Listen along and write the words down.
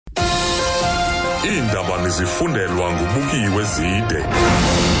Iindaba nizifundelwa nguBukiwe Zide.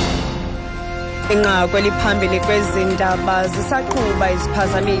 Inqaku eliphambili kwezindaba zisaqhuba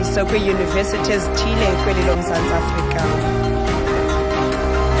iziphazamiso kwiiyunivesithi ezithile kweli loMzantsi Afrika.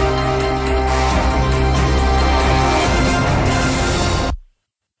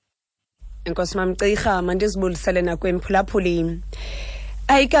 Enkosi Mamcirha, mandizibulisele nakwemphulaphuli.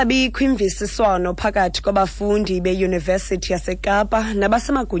 Ayikabikho imvisiswano phakathi kwabafundi beYunivesithi yase Kapa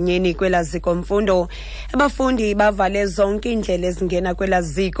nabasemagunyeni kwelaziko mfundo. Abafundi bavale zonke indlela ezingena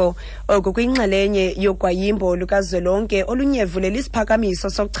kwelaziko, oku kwinxalenye yogwayimbo lukazwelonke olunyevulela isiphakamiso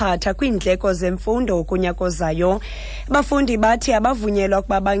sochatha kwiindleko zemfundo kunyaka ozayo. Abafundi bathi abavunyelwa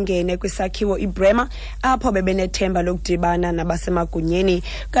ukuba bangene kwisakhiwo iBrema apho bebenethemba lokudibana nabasemagunyeni,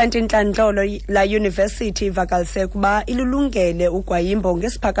 kanti intlandlolo la yunivesithi ivakalise ukuba ilulungele ugwayimbo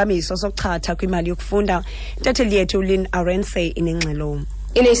ngesiphakamiso sochatha kwimali yokufunda. Intatheli yethu Lynn Arense inengxelo.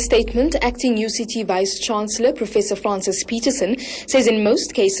 In a statement, Acting UCT Vice-Chancellor Professor Francis Peterson says in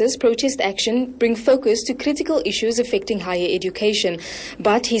most cases protest action bring focus to critical issues affecting higher education.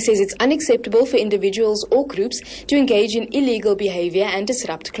 But he says it's unacceptable for individuals or groups to engage in illegal behavior and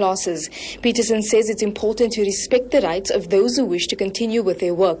disrupt classes. Peterson says it's important to respect the rights of those who wish to continue with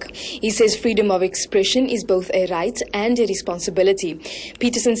their work. He says freedom of expression is both a right and a responsibility.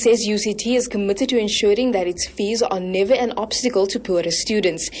 Peterson says UCT is committed to ensuring that its fees are never an obstacle to poorer students.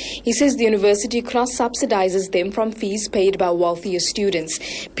 He says the university cross-subsidizes them from fees paid by wealthier students.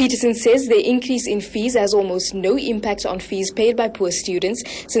 Peterson says the increase in fees has almost no impact on fees paid by poor students,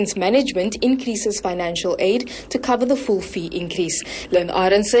 since management increases financial aid to cover the full fee increase. Lynn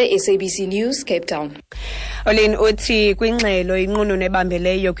Arense, SABC News, Cape Town. Olin uthi kwingxelo inqununu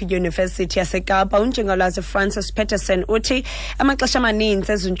ebambeleyo kwiYunivesithi yaseKapa, unjengolwazi Francis Peterson uthi amaxesha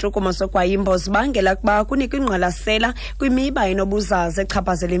amaninzi ezintshukumo zogwayimbo zibangela ukuba kunikwe ingqwalasela kwimiba enobuzaza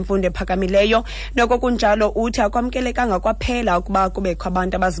echaphazela imfundo ephakamileyo. Noko kunjalo uthi akwamkelekanga kwaphela ukuba kubekho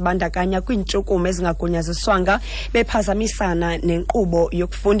abantu abazibandakanya kwiintshukumo ezingagunyaziswanga bephazamisana nenkqubo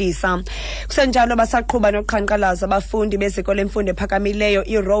yokufundisa. Kusenjalo basaqhuba noqhankqalazo abafundi beziko lemfundo ephakamileyo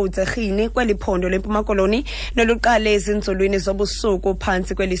iRhodes eRhini kweli phondo leMpuma Koloni noluqale ezinzulwini zobusuku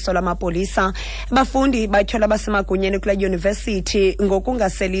phantsi kweliso lamapolisa. Abafundi batyhola abasemagunyeni kule yunivesithi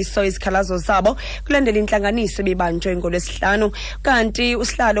ngokungaseliso izikhalazo zabo kulandela intlanganiso ebibanjwe ngoLwesihlanu. Kanti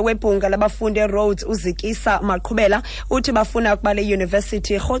usihlalo webhunga labafundi eRhodes uZikisa Maqhubela uthi bafuna ukuba le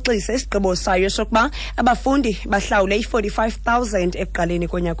yunivesithi irhoxise isigqibo sayo sokuba abafundi bahlawule i-45,000 ekuqaleni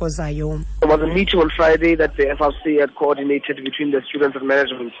konyaka ozayo. There was a meeting on Friday that the FRC had coordinated between the students and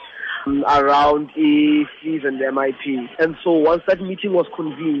management around fees and the MIP. And so once that meeting was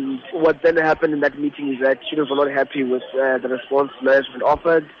convened, what then happened in that meeting is that students were not happy with the response management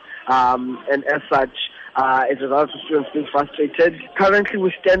offered, and as such, it resulted in students being frustrated. Currently,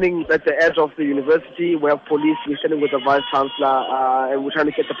 we're standing at the edge of the university. We have police. We're standing with the vice-chancellor, and we're trying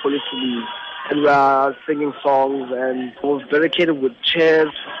to get the police to leave. And we are singing songs, and we've barricaded with chairs,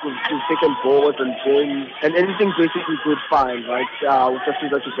 we've taken boards and drinks, and anything basically we could find, right? We just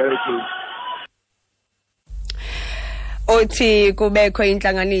need to barricade. Uthi kubekho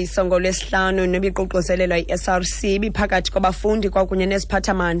intlanganiso ngoLwesihlanu nebiququzelelwa iSRC biphakathi kwabafundi kwakunye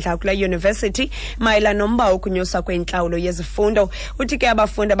neziphathamandla kule yunivesithi mayela nomba wokunyusa kwentlawulo yezifundo. Uthi ke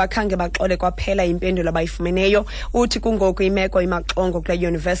abafundi abakhange baxole kwaphela impendulo abayifumeneyo. Uthi kungoku imeko imaxongo kule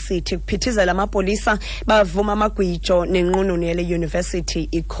yunivesithi kuphithizela amapolisa bavuma amagwijo nenqununu yale yunivesithi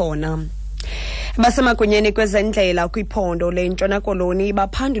ikhona. Basemagunyeni kwezendlela kwiphondo leNtshona Koloni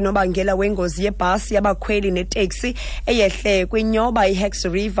baphanda unobangela wengozi yebhasi yabakhweli neteksi eyehle kwinyoba iHex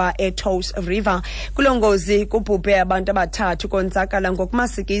River eTous River. Kulo ngozi kubhubhe abantu abathathu konzakala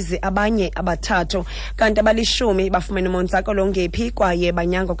ngokumasikizi abanye abathathu, kanti abalishumi bafumene umonzakalo ongephi kwaye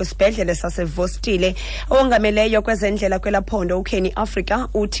banyangwa kwisibhedlele sasevostile. Ongameleyo kwezendlela kwelaphondo uKenny Africa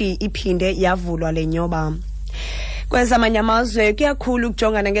uthi iphinde yavulwa lenyoba. Kwezamanye amazwe kuyakhulu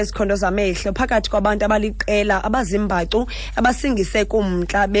ukujongana ngezikhondo zamehlo phakathi kwabantu abaliqela abazimbacu abasingise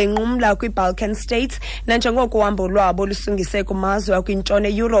kumntla benqumla kwiBalkan States nanjengoko uhambo lwabo lusingise kumazwe akwintshona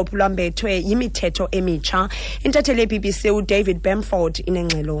eEurope lwambethwe yimithetho emitsha. Intatheli yeBBC uDavid Bamford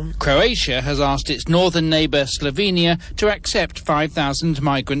inengxelo. Croatia has asked its northern neighbour Slovenia to accept 5,000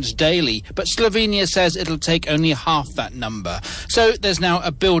 migrants daily, but Slovenia says it'll take only half that number. So there's now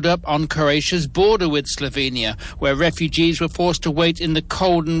a build-up on Croatia's border with Slovenia, where refugees were forced to wait in the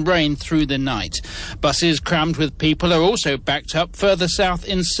cold and rain through the night. Buses crammed with people are also backed up further south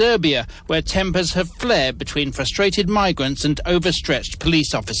in Serbia, where tempers have flared between frustrated migrants and overstretched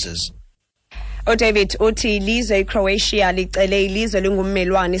police officers. David uthi ilizwe iCroatia licele ilizwe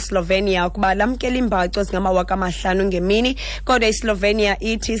lingummelwane iSlovenia ukuba lamkela imbaco ezingama-5,000 ngemini, kodwa iSlovenia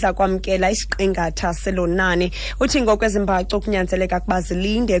ithi iza kwamkela isiqingatha selonani. Uthi ngokwezi mbaco kunyanzeleka ukuba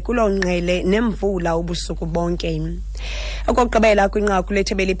zilinde kuloo ngqele nemvula ubusuku bonke. Okokugqibela kwinqaku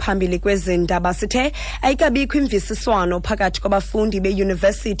lethebeli phambili kwezi ndaba sithe ayikabikho imvisiswano phakathi kwabafundi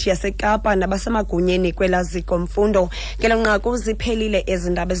beYunivesithi yase Kapa nabasemagunyeni kwelaziko mfundo. Ngelo nqaku ziphelile ezi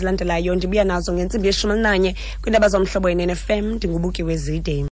ndaba ezilandelayo, ndibuya nazo ngentsimbi ye-11 kwindaba zomhlobo yeNFM. Ndingubukiwe Zide.